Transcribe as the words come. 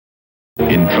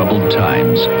In troubled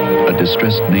times, a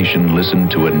distressed nation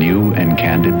listened to a new and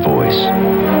candid voice.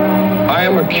 I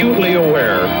am acutely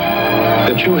aware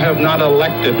that you have not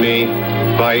elected me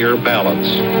by your ballots.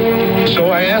 So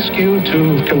I ask you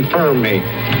to confirm me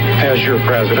as your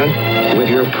president with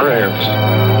your prayers.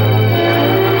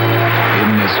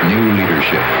 In this new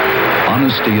leadership,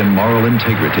 honesty and moral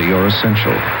integrity are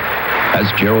essential. As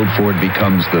Gerald Ford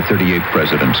becomes the 38th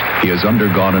president, he has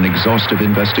undergone an exhaustive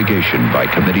investigation by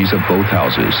committees of both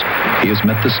houses. He has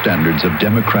met the standards of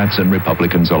Democrats and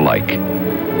Republicans alike.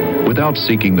 Without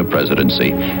seeking the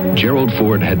presidency, Gerald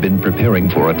Ford had been preparing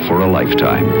for it for a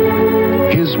lifetime.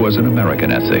 His was an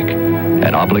American ethic,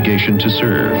 an obligation to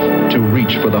serve, to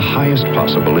reach for the highest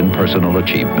possible in personal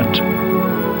achievement.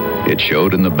 It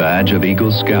showed in the badge of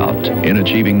Eagle Scout, in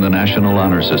achieving the National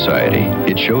Honor Society.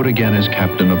 It showed again as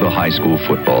captain of the high school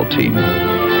football team.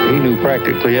 He knew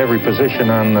practically every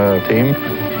position on the team.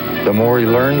 The more he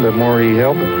learned, the more he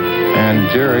helped. And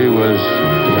Jerry was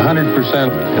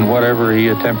 100% in whatever he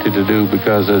attempted to do,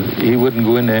 because he wouldn't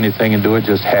go into anything and do it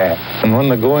just half. And when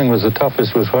the going was the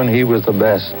toughest was when he was the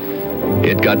best.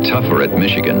 It got tougher at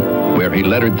Michigan, where he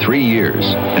lettered 3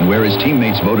 years and where his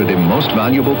teammates voted him most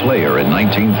valuable player in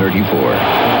 1934.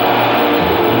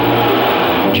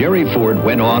 Jerry Ford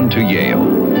went on to Yale,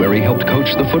 where he helped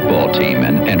coach the football team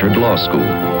and entered law school.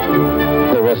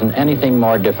 There wasn't anything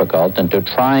more difficult than to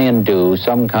try and do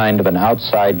some kind of an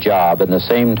outside job and at the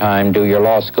same time do your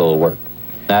law school work.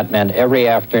 That meant every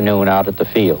afternoon out at the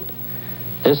field.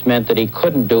 This meant that he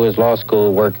couldn't do his law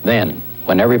school work then,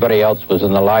 when everybody else was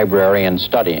in the library and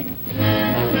studying.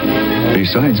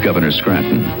 Besides Governor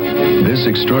Scranton, this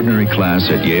extraordinary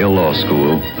class at Yale Law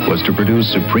School was to produce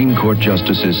Supreme Court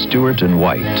Justices Stewart and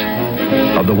White.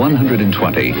 Of the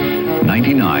 120,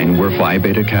 99 were Phi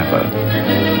Beta Kappa.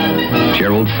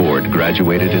 Gerald Ford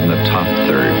graduated in the top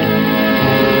third.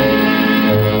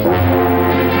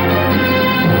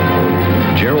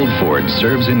 Gerald Ford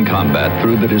serves in combat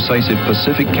through the decisive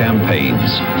Pacific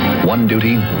campaigns. One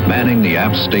duty, manning the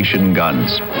aft station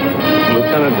guns.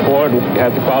 Lieutenant Ford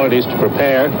had the qualities to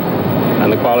prepare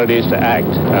and the qualities to act,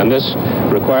 and this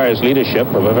requires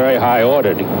leadership of a very high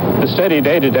order. The steady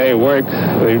day-to-day work,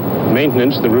 the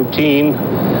maintenance, the routine,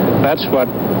 that's what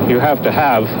you have to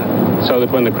have so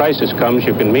that when the crisis comes,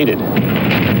 you can meet it.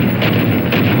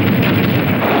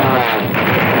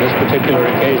 Particular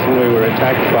occasion, we were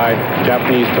attacked by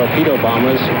Japanese torpedo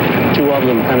bombers. 2 of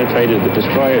them penetrated the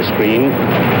destroyer screen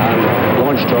and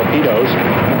launched torpedoes.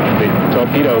 The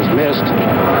torpedoes missed,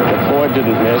 but Ford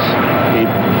didn't miss. He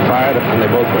fired and they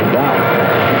both went down.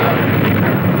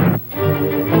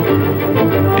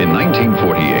 In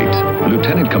 1948,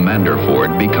 Lieutenant Commander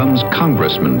Ford becomes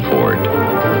Congressman Ford.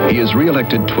 He is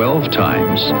re-elected 12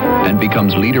 times and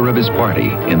becomes leader of his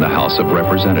party in the House of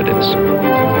Representatives.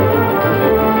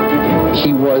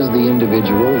 He was the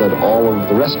individual that all of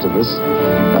the rest of us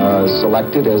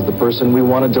selected as the person we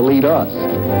wanted to lead us.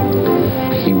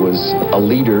 He was a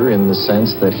leader in the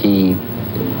sense that he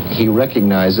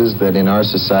recognizes that in our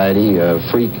society, a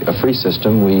free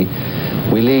system, we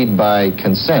lead by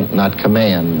consent, not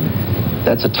command.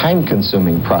 That's a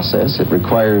time-consuming process. It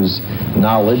requires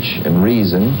knowledge and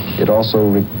reason. It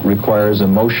also requires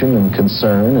emotion and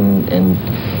concern and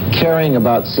caring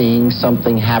about seeing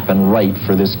something happen right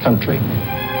for this country.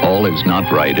 All is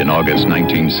not right in August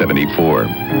 1974.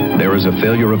 There is a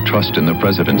failure of trust in the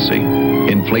presidency.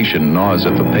 Inflation gnaws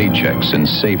at the paychecks and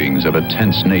savings of a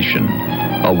tense nation.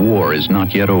 A war is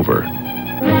not yet over.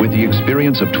 With the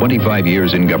experience of 25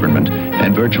 years in government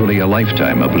and virtually a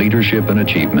lifetime of leadership and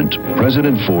achievement,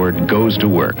 President Ford goes to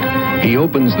work. He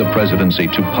opens the presidency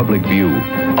to public view.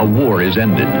 A war is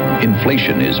ended.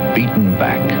 Inflation is beaten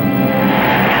back.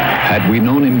 Had we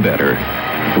known him better,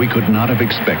 we could not have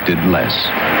expected less.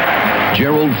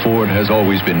 Gerald Ford has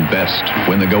always been best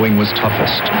when the going was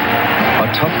toughest. A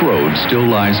tough road still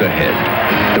lies ahead.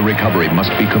 The recovery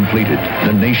must be completed.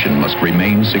 The nation must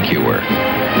remain secure.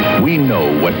 We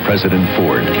know what President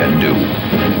Ford can do.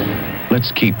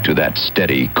 Let's keep to that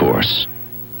steady course.